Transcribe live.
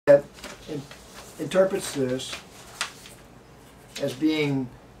interprets this as being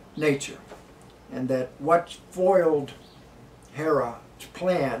nature, and that what foiled Hera's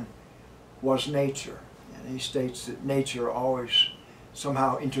plan was nature. And he states that nature always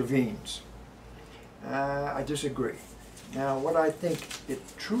somehow intervenes. I disagree. Now, what I think it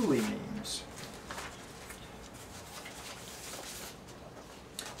truly means,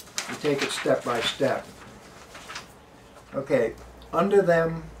 we take it step by step. Okay, under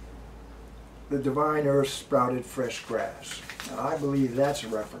them the divine earth sprouted fresh grass. Now, I believe that's a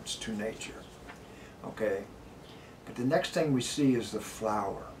reference to nature. Okay, but the next thing we see is the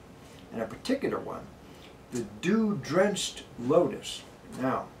flower, and a particular one, the dew-drenched lotus.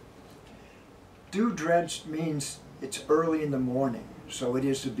 Now, dew-drenched means it's early in the morning, so it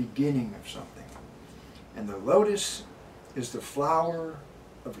is the beginning of something. And the lotus is the flower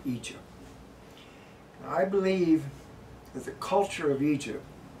of Egypt. Now, I believe that the culture of Egypt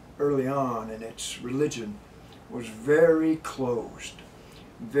early on in its religion was very closed,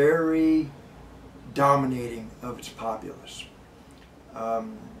 very dominating of its populace.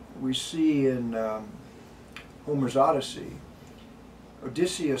 We see in Homer's Odyssey,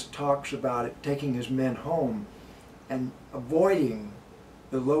 Odysseus talks about it taking his men home and avoiding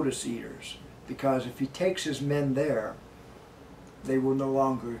the lotus eaters, because if he takes his men there, they will no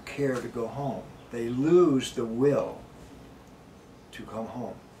longer care to go home. They lose the will to come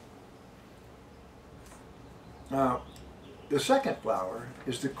home. Now, the second flower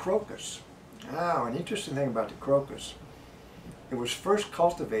is the crocus. Now, an interesting thing about the crocus, it was first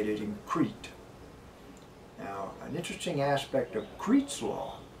cultivated in Crete. Now, an interesting aspect of Crete's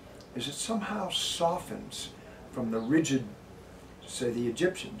law is it somehow softens from the rigid, say, the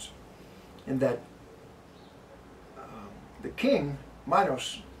Egyptians, in that the king,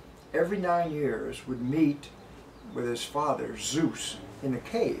 Minos, every 9 years would meet with his father, Zeus, in a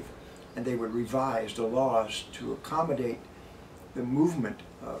cave, and they would revise the laws to accommodate the movement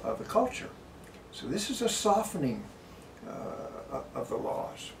of the culture. So this is a softening of the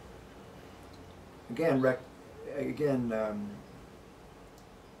laws. Again, the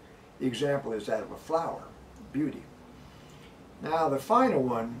example is that of a flower, beauty. Now the final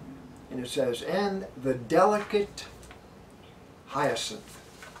one, and it says, and the delicate hyacinth.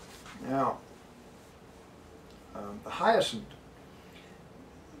 Now, the hyacinth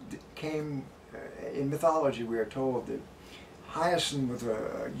came, in mythology we are told that Hyacinth was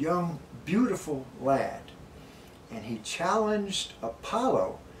a young, beautiful lad, and he challenged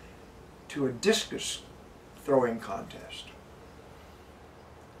Apollo to a discus throwing contest.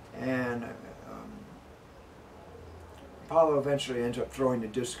 And Apollo eventually ends up throwing the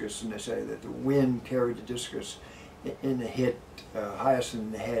discus, and they say that the wind carried the discus and it hit Hyacinth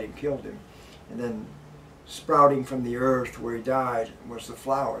in the head and killed him. And then sprouting from the earth where he died was the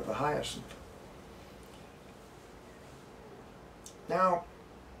flower, the hyacinth. Now,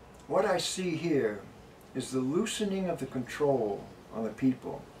 what I see here is the loosening of the control on the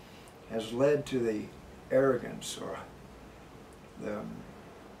people has led to the arrogance or the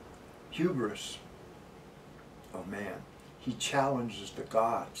hubris of man. He challenges the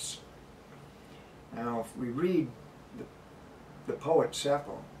gods. Now, if we read the poet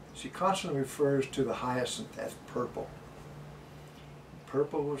Sappho, she constantly refers to the hyacinth as purple.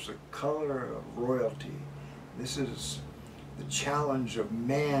 Purple was the color of royalty. This is the challenge of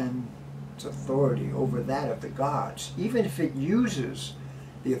man's authority over that of the gods, even if it uses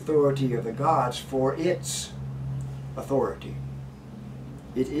the authority of the gods for its authority.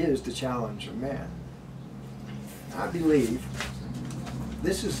 It is the challenge of man. I believe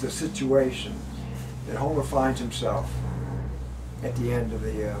this is the situation that Homer finds himself at the end of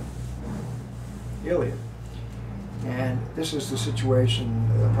the Iliad. And this is the situation,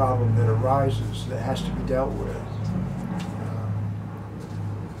 the problem that arises that has to be dealt with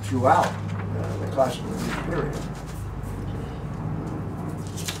throughout the classical Greek period.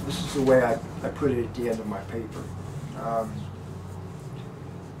 This is the way I put it at the end of my paper.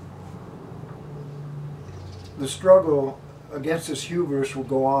 The struggle against this hubris will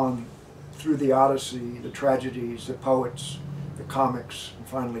go on through the Odyssey, the tragedies, the poets, the comics, and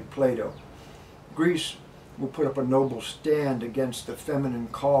finally Plato. Greece will put up a noble stand against the feminine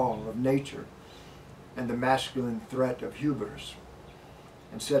call of nature and the masculine threat of hubris,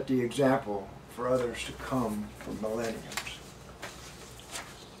 and set the example for others to come for millenniums.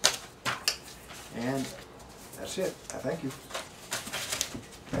 And that's it. I thank you.